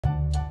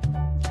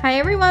Hi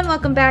everyone,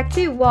 welcome back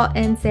to Walt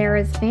and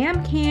Sarah's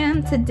Fam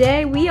Cam.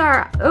 Today we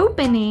are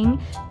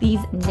opening these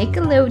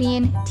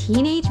Nickelodeon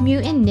Teenage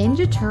Mutant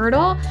Ninja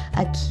Turtle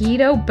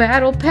Aikido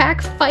Battle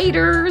Pack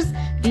fighters.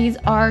 These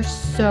are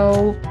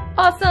so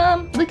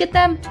awesome. Look at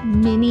them,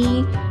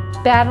 mini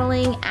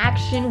battling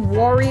action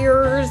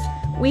warriors.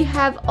 We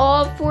have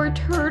all 4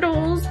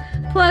 turtles,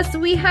 plus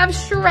we have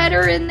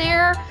Shredder in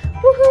there.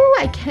 Woohoo!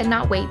 I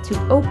cannot wait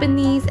to open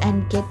these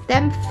and get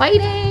them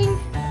fighting.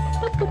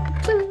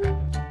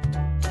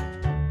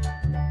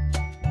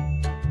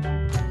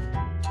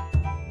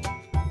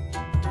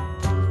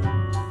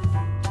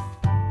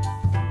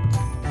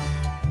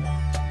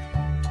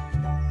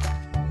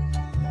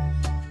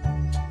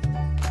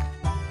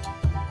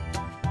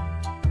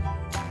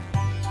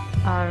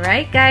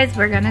 Alright guys,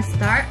 we're gonna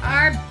start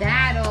our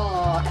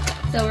battle.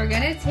 So we're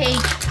gonna take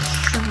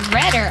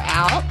Shredder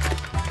out.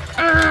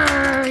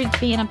 He's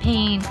being a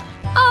pain.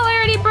 Oh, I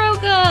already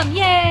broke him!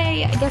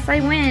 Yay! I guess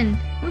I win.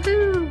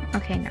 Woohoo!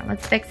 Okay, now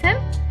let's fix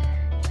him.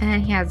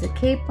 And he has a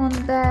cape on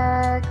the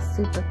back.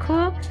 Super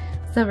cool.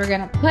 So we're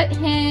gonna put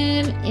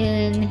him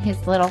in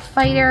his little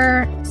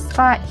fighter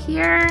spot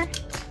here.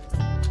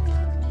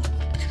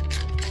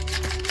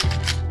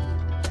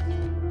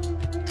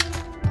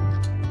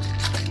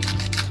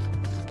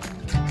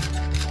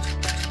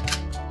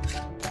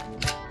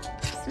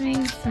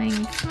 Swing,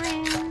 swing,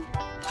 swing.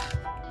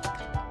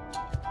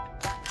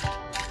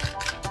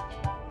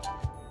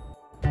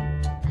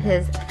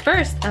 His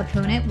first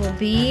opponent will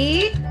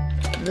be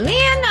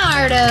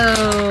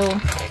Leonardo.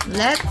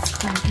 Let's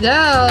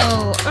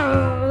go.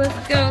 Oh,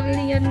 let's go,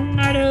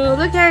 Leonardo.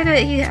 Look at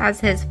it. He has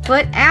his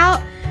foot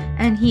out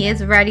and he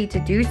is ready to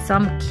do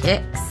some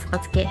kicks.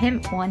 Let's get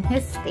him on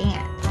his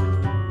stand.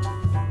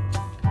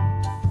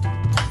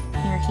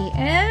 Here he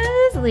is.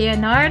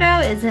 Leonardo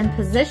is in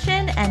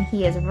position and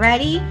he is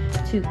ready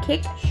to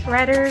kick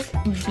Shredder's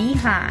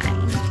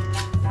behind.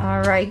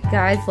 All right,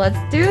 guys, let's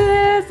do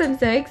this. I'm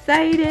so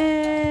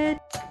excited.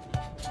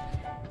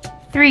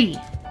 3,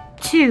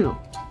 2,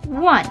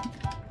 1,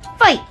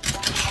 fight.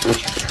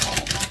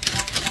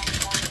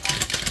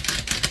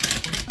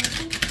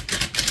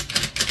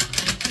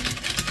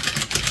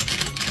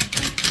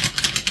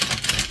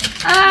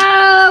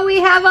 Oh, we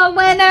have a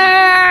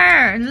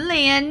winner.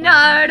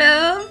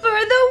 Leonardo for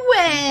the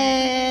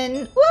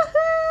win.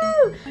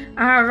 Woohoo!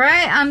 All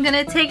right, I'm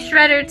gonna take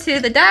Shredder to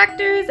the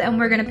doctors and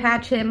we're gonna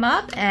patch him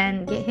up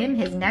and get him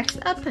his next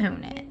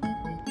opponent.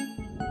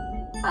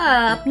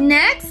 Up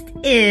next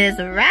is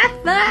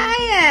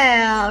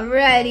Raphael,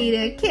 ready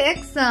to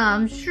kick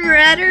some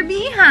Shredder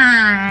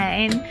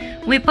behind.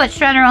 We put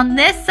Shredder on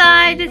this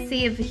side to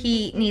see if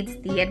he needs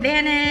the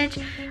advantage.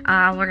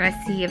 We're gonna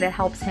see if it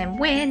helps him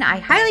win. I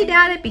highly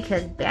doubt it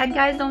because bad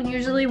guys don't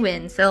usually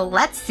win. So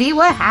let's see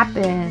what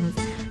happens.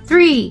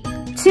 3,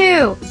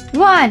 2,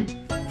 1,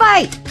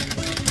 fight!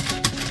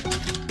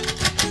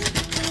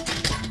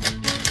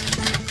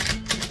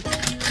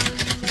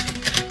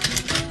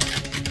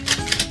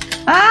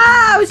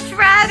 Oh,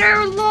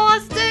 Shredder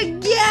lost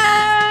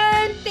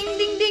again! Ding,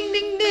 ding, ding,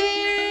 ding,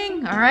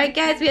 ding! Alright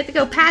guys, we have to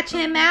go patch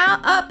him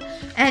up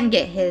and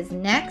get his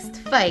next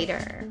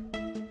fighter.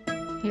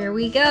 Here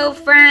we go,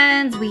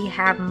 friends. We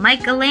have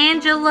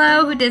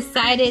Michelangelo who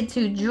decided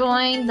to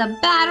join the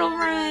battle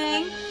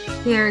ring.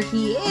 Here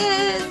he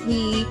is.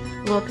 He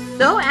looks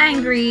so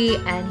angry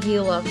and he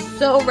looks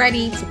so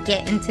ready to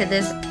get into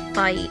this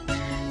fight.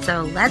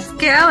 So let's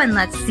go and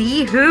let's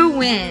see who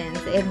wins.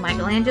 If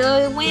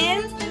Michelangelo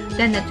wins,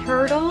 then the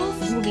turtles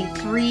will be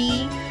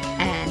 3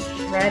 and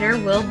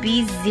Shredder will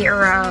be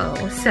 0.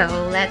 So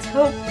let's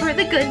hope for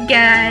the good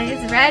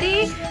guys.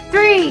 Ready?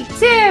 3,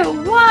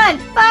 2, 1,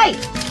 fight!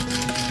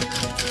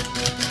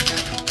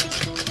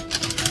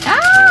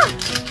 Ah!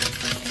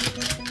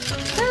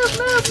 Move,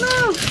 move,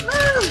 move,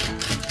 move!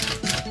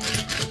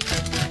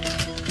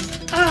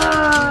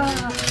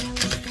 Ah!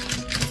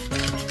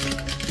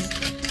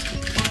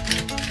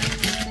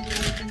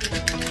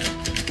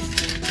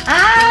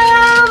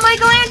 Oh,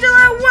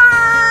 Michelangelo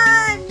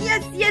won!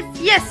 Yes, yes,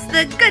 yes,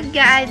 the good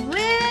guys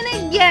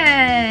win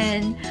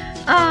again.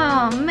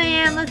 Oh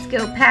man, let's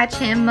go patch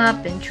him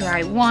up and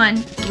try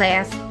one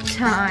last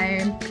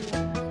time.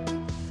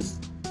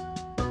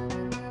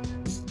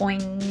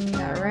 Boing.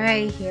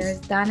 Alright, here's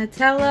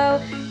Donatello.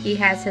 He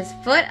has his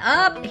foot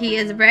up. He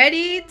is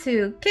ready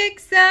to kick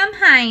some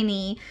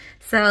hiney.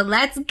 So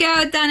let's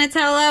go,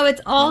 Donatello.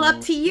 It's all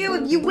up to you.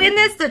 If you win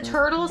this, the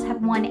turtles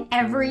have won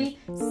every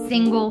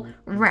single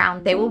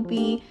round. They will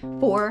be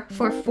 4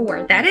 for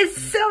 4. That is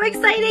so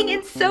exciting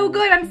and so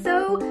good. I'm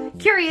so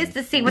curious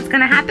to see what's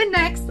going to happen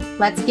next.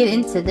 Let's get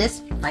into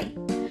this fight.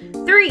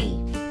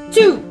 3,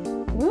 2,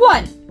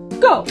 1,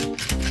 go.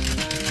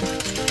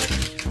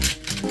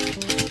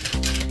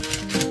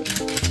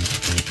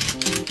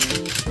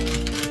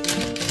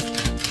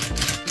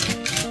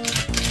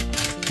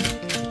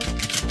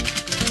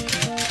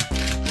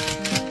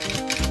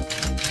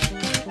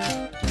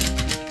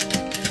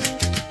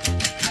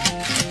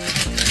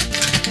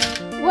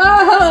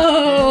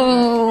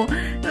 Whoa!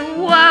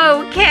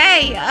 Whoa,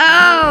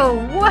 KO!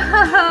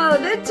 Whoa!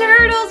 The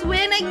turtles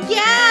win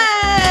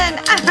again!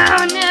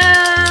 Oh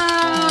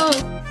no!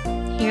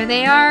 Here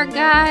they are,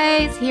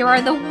 guys. Here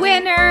are the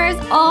winners.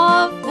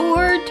 All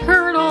 4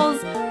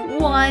 turtles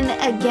won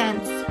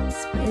against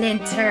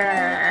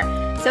Splinter.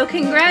 So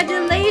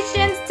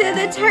congratulations to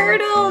the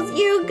turtles.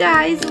 You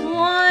guys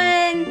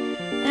won.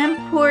 And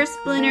poor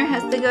Splinter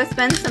has to go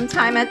spend some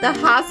time at the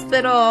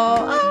hospital.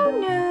 Oh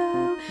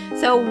no.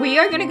 So we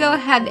are going to go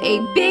have a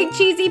big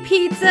cheesy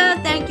pizza.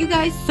 Thank you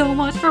guys so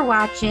much for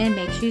watching.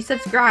 Make sure you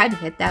subscribe,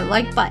 hit that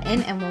like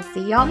button, and we'll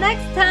see y'all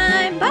next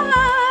time.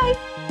 Bye.